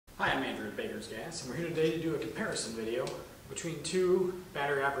Hi, I'm Andrew at Baker's Gas, and we're here today to do a comparison video between two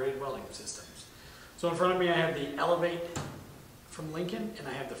battery-operated welding systems. So in front of me I have the Elevate from Lincoln, and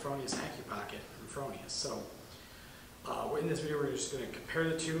I have the Fronius AccuPocket from Fronius. So in this video we're just going to compare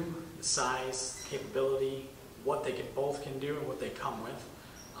the two, the size, capability, what they both can do, and what they come with.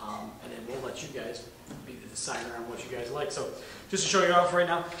 And then we'll let you guys be the decider on what you guys like. So just to show you off right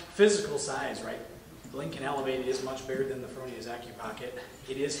now, physical size, right? Lincoln Elevate is much bigger than the Fronius AccuPocket.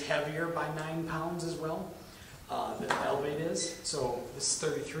 It is heavier by 9 pounds as well. The Elevate is. So this is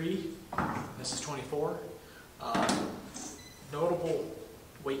 33, this is 24. Notable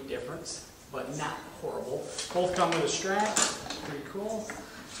weight difference, but not horrible. Both come with a strap, pretty cool.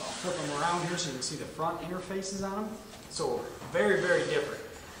 So I'll flip them around here so you can see the front interfaces on them. So very, very different.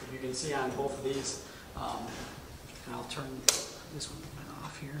 If you can see on both of these, and I'll turn this one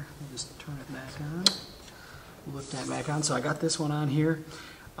off here. We'll just turn it back on. We'll lift that back on. So I got this one on here.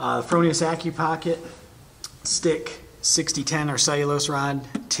 Fronius AccuPocket stick 6010 or cellulose rod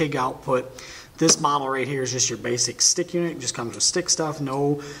TIG output. This model right here is just your basic stick unit. It just comes with stick stuff,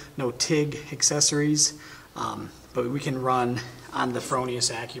 no TIG accessories. But we can run on the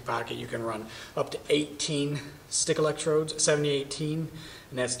Fronius AccuPocket. You can run up to 18 stick electrodes, 70-18,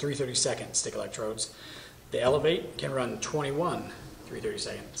 and that's 3/32 stick electrodes. The Elevate can run 21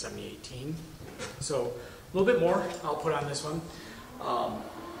 3/32 70-18. So a little bit more I'll put on this one.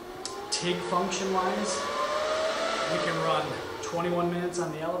 TIG function wise, we can run 21 minutes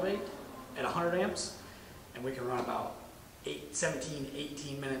on the Elevate at 100 amps, and we can run about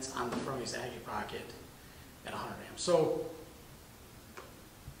 17-18 minutes on the Fronius AccuPocket at 100 amps. So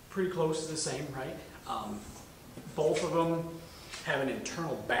pretty close to the same, right? Both of them have an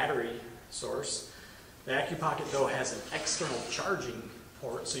internal battery source. The AccuPocket though has an external charging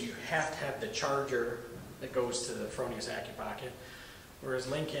port, so you have to have the charger that goes to the Fronius AccuPocket. Whereas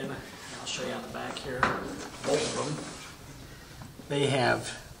Lincoln, and I'll show you on the back here, both of them, they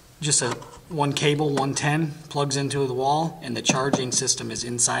have just one cable, 110, plugs into the wall, and the charging system is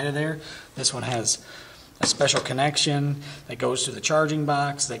inside of there. This one has a special connection that goes to the charging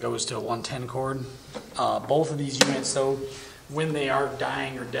box, that goes to a 110 cord. Both of these units though, when they are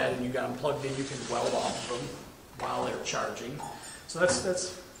dying or dead and you got them plugged in, you can weld off of them while they're charging. So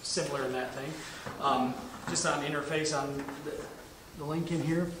that's similar in that thing. Just on the interface on the Lincoln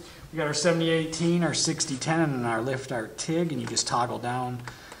here, we got our 70-18, our 60-10, and our lift, our TIG, and you just toggle down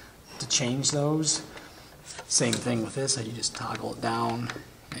to change those. Same thing with this, you just toggle it down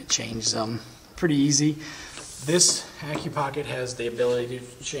and it changes them. Pretty easy. This AccuPocket has the ability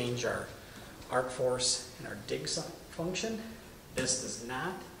to change our arc force and our dig function. This does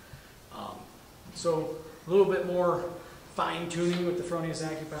not. So a little bit more fine tuning with the Fronius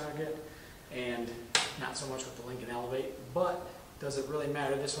AccuPocket and not so much with the Lincoln Elevate, but does it really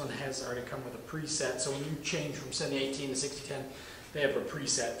matter? This one has already come with a preset, so when you change from 70-18 to 60-10, they have a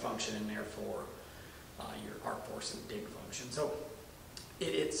preset function in there for your arc force and dig function. So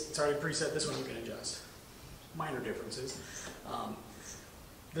it's already preset. This one you can adjust. Minor differences.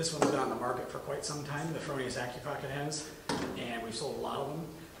 This one's been on the market for quite some time. The Fronius AccuPocket has, and we've sold a lot of them.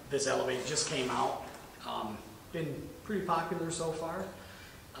 This Elevate just came out. Been pretty popular so far.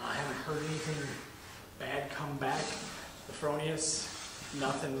 I haven't heard anything bad come back. The Fronius,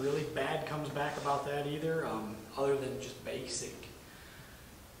 nothing really bad comes back about that either, other than just basic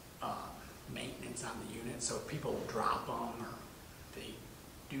maintenance on the unit. So people drop them or they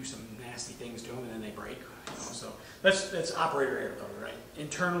do some nasty things to them and then they break. You know, so that's operator error though, right?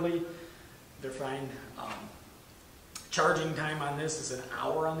 Internally, they're fine. Charging time on this is an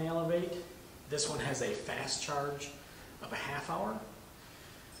hour on the Elevate. This one has a fast charge of a half hour.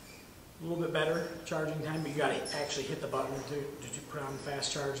 A little bit better charging time, but you got to actually hit the button to put on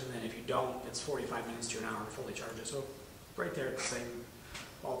fast charge, and then if you don't, it's 45 minutes to an hour to fully charge it. So right there at the same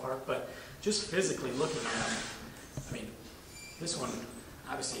ballpark, but just physically looking at them, I mean, this one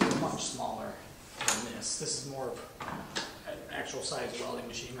obviously is much smaller than this. This is more of an actual size welding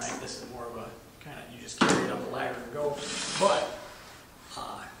machine, right? This is more of a kind of, you just carry it up the ladder and go. But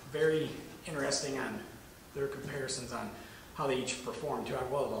very interesting on their comparisons on how they each perform too. I've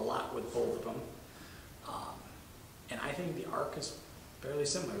welded a lot with both of them. And I think the arc is fairly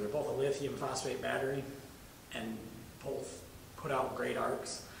similar. They're both a lithium phosphate battery and both put out great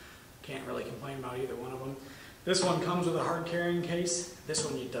arcs. Can't really complain about either one of them. This one comes with a hard carrying case. This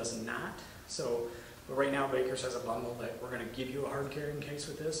one does not. So but right now Baker's has a bundle that we're going to give you a hard carrying case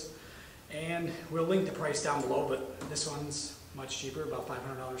with this. And we'll link the price down below, but this one's much cheaper, about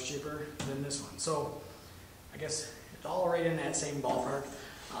 $500 cheaper than this one. So I guess it's all right in that same ballpark.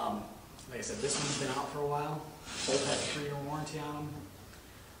 Like I said, this one's been out for a while. Both have a 3-year warranty on them.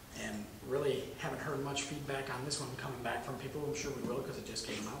 haven't heard much feedback on this one coming back from people. I'm sure we will because it just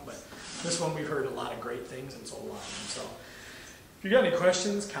came out, but this one we've heard a lot of great things and sold a lot of them. So if you got any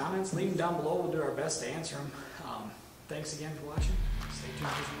questions, comments, leave them down below. We'll do our best to answer them. Thanks again for watching. Stay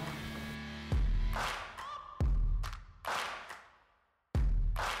tuned for some more.